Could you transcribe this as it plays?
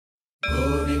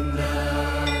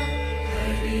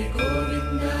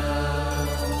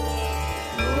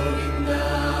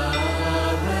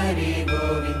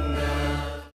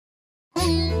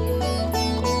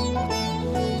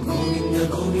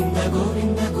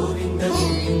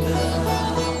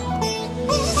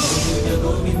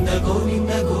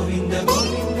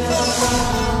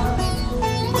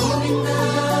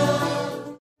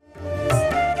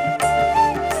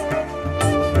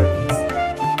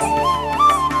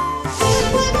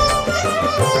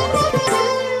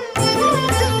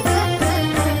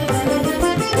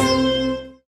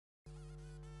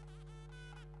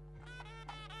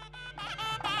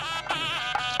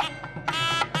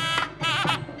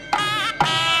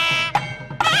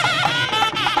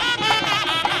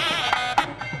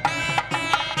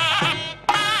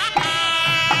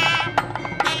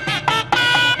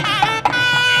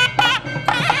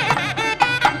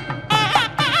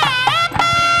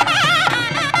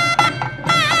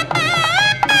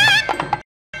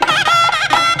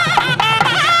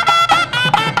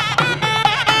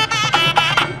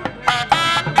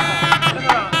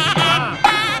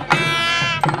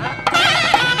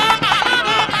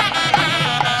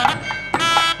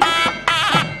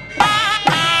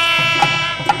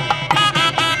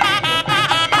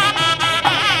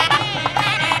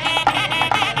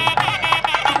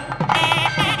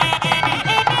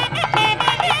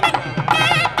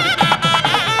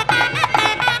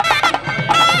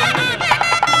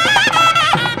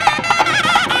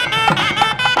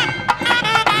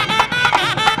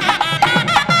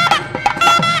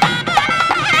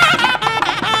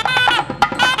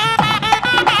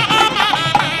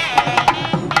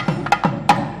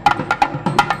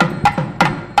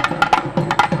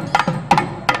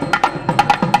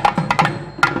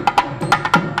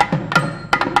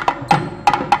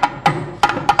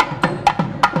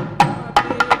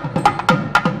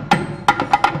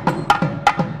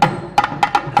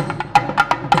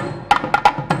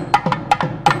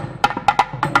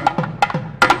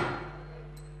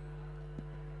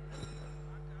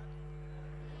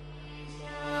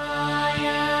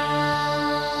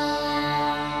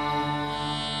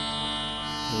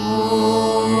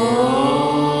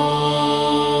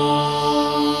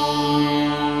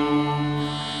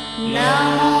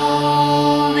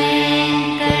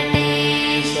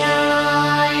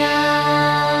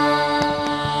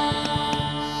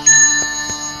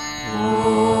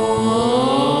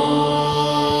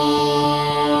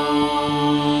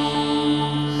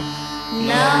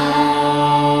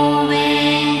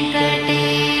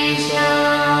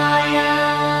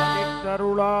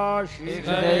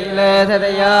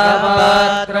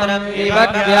शीशैलेशदयापात्रं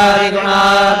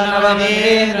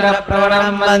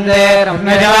विभक्त्यादिगुणार्णवमीन्द्रप्रवणं वन्दे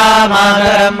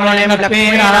रम्यजामातरं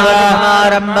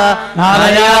मुनिमलक्ष्मीनाथसमारम्भ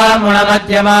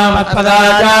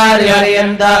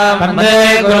नारयामुणमध्यमामत्पदाचार्यपर्यन्तां वन्दे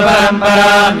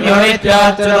गुरुपरम्परां यो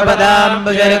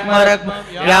नित्याच्युतपदाम्बुजरुक्मरुक्म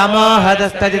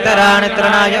व्यामोहतस्तदितराणि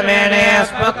तृणाय मेने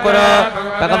अस्मत्कुरो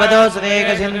भगवतो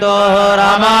सुदेकसिन्धोः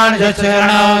रामानुजस्य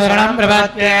शरणं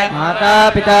प्रपद्ये माता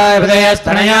पिता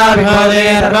हृदयस्तनया विभोदे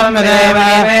सर्वं विदेव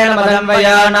मदं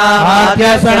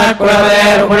वयानाभाद्यस्वनकुलपदे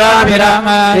रुकुलाभिराम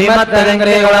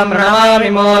श्रीमद्दङ्ग्रेगुलं प्रणमामि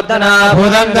मूर्धना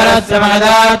भूदङ्करस्य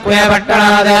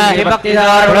मनदात्म्यपट्टणाद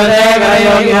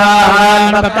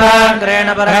विभक्तिदारुदेवयोगिहान् भक्ताङ्ग्रेण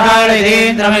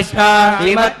परकालयीन्द्रमिश्रा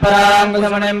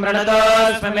श्रीमत्पराङ्कुशमुनिं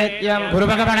प्रणतोऽस्मि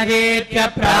गुरुभगवणगीत्य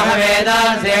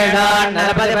प्राणवेदान् शेषान्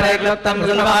नरपति परिक्लुप्तं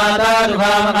सुलभाता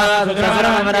दुःखामका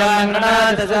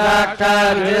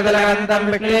सुखमरमङ्गणादसाक्षात् विजयदलगन्तं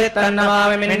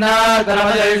विक्लीतन्नमामि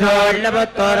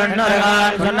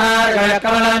मिन्नाकलमदेशोल्लपत्तोरण्णरगान्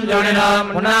सुन्नार्गयकमलं जोडिनां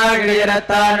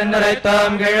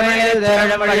मुन्नार्गियरत्तानन्दरैत्वं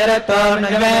गिळमयदेशमयरत्वं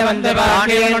नजमे वन्दे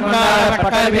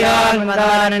पाण्डियन्मुन्नार्पटभिरान्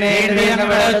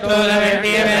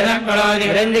मदाननेन्द्रियङ्गळस्तूलवेण्डियवेदङ्गळोदि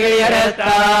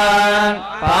विरञ्जिगियरत्तान्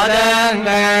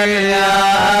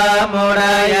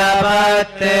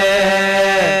பாதங்கள்முடையபத்தே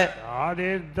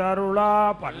ஆதித்தருளா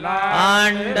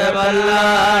ஆண்டு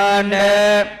பல்லாண்டு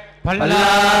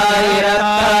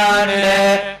பல்லாயிரத்தாண்டு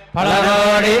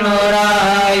பலரோடி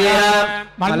நூறாயிரம்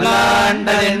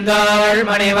மல்லாண்டதிந்தோள்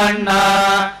மணிவண்ணா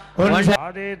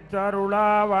ஆதித்தருளா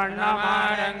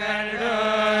வண்ணமாடங்கள்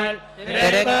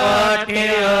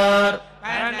திருக்கோட்டியூர்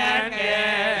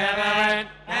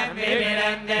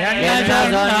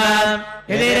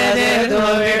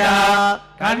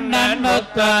கண்ணன்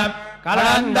முத்தம்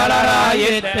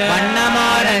கலந்தளராயிற்று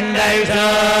வண்ணமாடங்கள்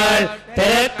சோழ்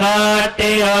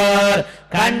திருக்கோட்டியூர்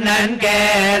கண்ணன்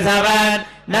கேசவன்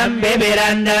நம்பி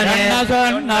பிறந்தன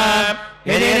சொன்னார்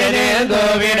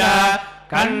எதிரேதோவிடா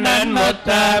கண்ணன்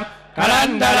முத்தம்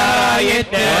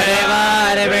கலந்தளராயிற்று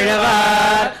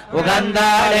விழுவார்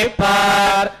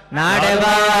உகந்தாளிப்பார்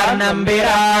நாடுவார்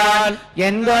நம்பிரான்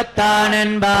எங்கொத்தான்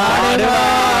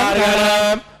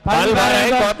என்பாடுவார்களும் பல்வரை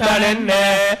கொத்தலென்று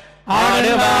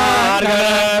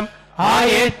ஆடுவார்களும்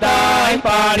ஆயித்தாய்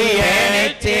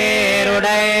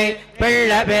பாடியேனுடை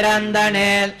பிள்ளை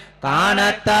பிறந்தனில்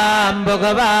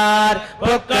காணத்தாம்புகுவார்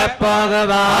புக்க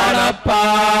போகுவார்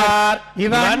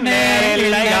இவன்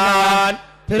நேரிழையான்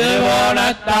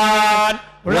திருவோணத்தான்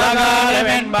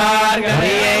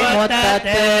உலகாலமென்பார்கள்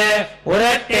முத்தத்து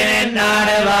உரட்டினின்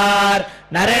நாடுவார்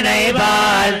நரனை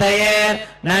வாழ்த்தையர்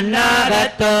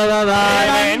நன்னாகத்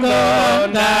தோவுவார்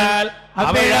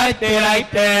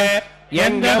அவிழத்திழைத்து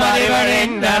எங்கு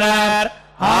மதிவழிந்தனர்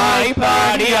ஆய்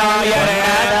பாடி ஆயரே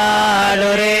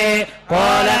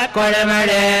கோலக்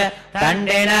கொழுமழு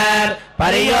தண்டினர்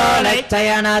பரியோலை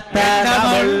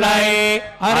சயனத்தமுல்லை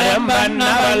அரும்பன்ன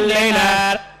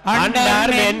வல்லினர்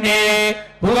அண்டர் என்னே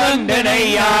புகந்து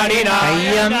நெய்யாடினார்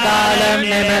ஐயம் காலம்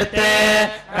நிமிர்த்து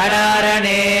கடார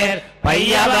நீர்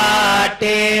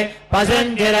பையவாட்டி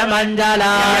பசுஞ்சிர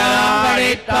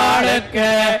மஞ்சளாளுக்கு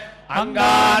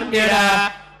அங்கார்ந்திட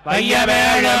பைய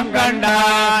வேளம்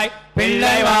கண்டாய்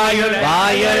பிள்ளை வாயுள்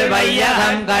வாயுள்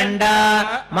வையகம் கண்டா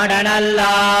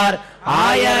மடநல்லார்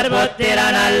ஆயர் புத்திர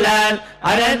நல்லன்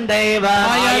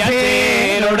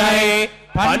அருந்தெய்வாயுடை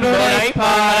பண்புடை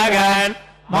பாலகன்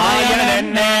மாயன்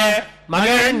என்ன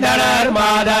மகிழ்ந்தனர்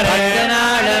மாதரே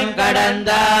நாளும்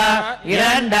கடந்த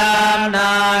இரண்டாம்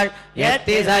நாள்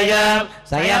எத்திசயம்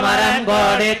சயமரம்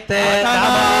கோடித்து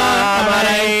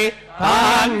தாமரை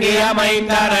தாங்கி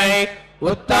அமைந்தனை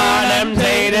உத்தானம்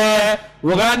செய்து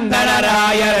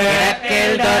உகந்தனராயர்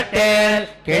தொட்டில்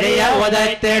கிளிய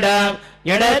உதைத்திடும்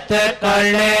எடுத்துக்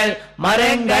கொள்ளில்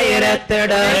மருங்க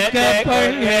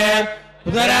இருத்திடும்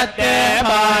உதரத்தே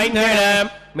பாய்ந்திடும்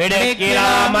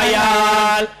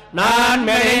மிடுக்கிராமையால் நான்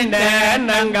மெலிந்தேன்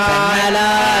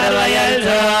நங்கார் வயல்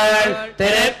சோழ்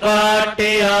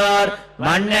திருக்கோட்டியோர்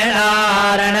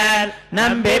மன்னனாரணர்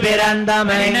நம்பி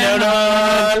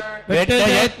பிறந்தமைனோல் விட்டு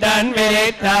சித்தன்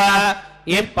விரித்த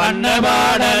இப்பண்ணு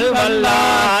பாடல்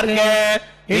வல்லார்கே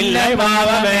இல்லை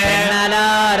பாவமே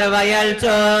நலார் வயல்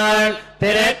சோழ்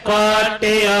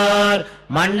திருக்கோட்டியோர்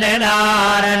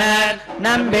மன்னனாரணர்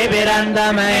நம்பி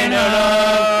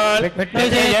பிறந்தமைனோல் விட்டு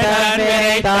சித்தன்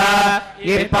விரித்த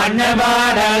இப்பண்ணு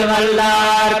பாடல்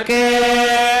வல்லார்கே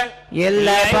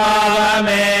இல்லை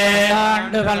பாவமே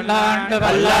ஆண்டு பல்லாண்டு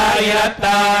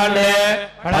பல்லாயிரத்தாண்டு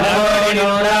பலகோடி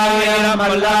நூறாயிரம்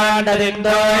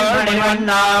பல்லாண்டதிந்தோள்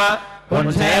மணிவண்ணா உன்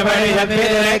சேவழி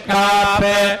தப்பிரை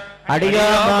காப்பு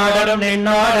அடியோடும்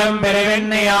நின்னோடும்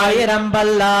பெருவெண்ணை ஆயிரம்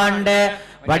பல்லாண்டு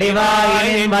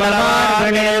வடிவாயின்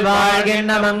பலமான்களில்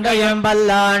வாழ்கின்ற மங்கையும்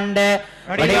பல்லாண்டு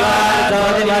வடிவார்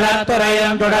சோதி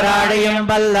வளத்துறையும் தொடராடியும்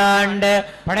பல்லாண்டு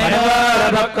படுவார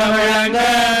பக்கம் விளங்க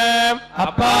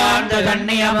அப்பாண்டு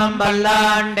கண்ணியமும்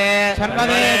பல்லாண்டு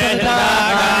சர்வதேச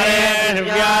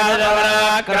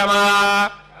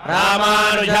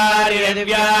ராமானுஜாரிய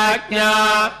திவ்யாக்ஞா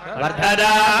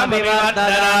வர்ததாமி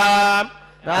வர்ததாம்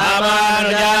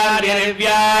ராமானுஜாரிய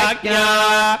திவ்யாக்ஞா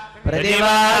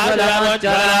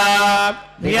प्रतिवासुलमुच्चराम्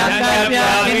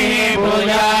धियङ्गव्यापिनी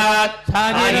पूजात्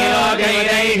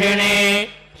साधियोगैरैहिणी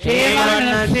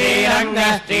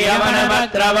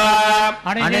श्रीमन्श्रीरङ्गश्रियमणपत्रवाम्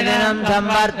अनिदिनम्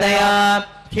संवर्धयाम्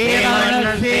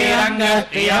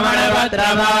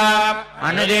श्रीमन्श्रीरङ्गश्रियमणपत्रवाम्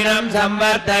अनुदिनम्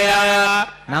संवर्धयाम्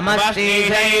नमः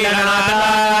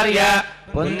श्रीशैलनाथार्य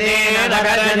पुन्देन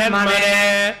दगजन्मने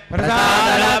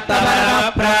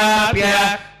प्रसादलब्धवरमप्राप्य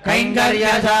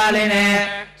कैङ्कर्यशालिने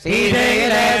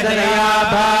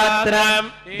श्रीशैलेशदयापात्रम्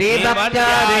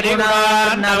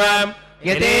दीपत्यादिगुणार्णवम्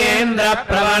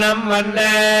यतीन्द्रप्रवणम्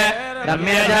वन्दे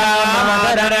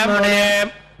रम्यजामधरमुने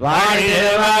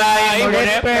वाळिवाय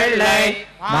मुळिप्पिள்ளை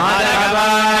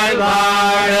மாதகவாய்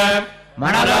வாழும்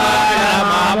மணவாள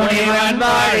மாமுனிவன்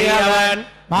வாழியவன்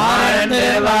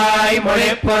மாறந்திருவாய்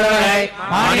மொழிப்பொருளை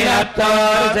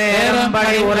மாநிலத்தோர்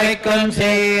சேரும்படி உரைக்கும்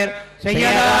சீர்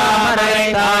செய்யதாமரை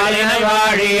தாளினை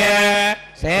வாழிய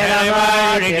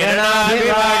சேரவாழி கிரணாதி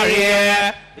வாழிய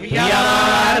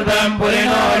வியார்வம்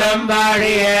புலினோடும்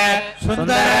வாழிய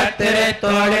சுந்தர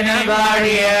திருத்தோழினை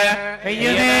வாழிய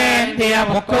கையுமேந்திய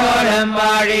முக்கோடும்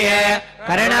வாழிய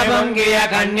கரணபொங்கிய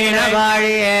கண்ணின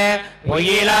வாழிய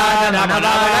பொய்யிலாத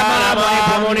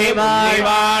நமதாளமாமுனி வாழி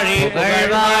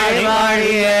புகழ்வாழி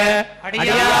வாழிய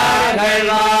அடியார்கள்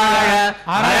வாழ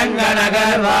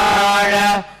அரங்கநகர் வாழ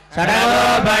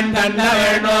சடகோபன்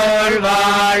தந்தவள் நூல்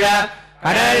வாழ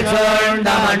கடல் சூழ்ந்த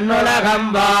மண்ணுலகம்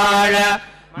வாழ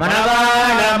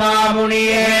மணவாள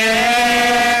மாமுனியே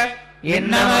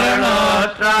இன்னமரு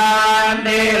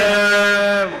நூற்றாண்டிரும்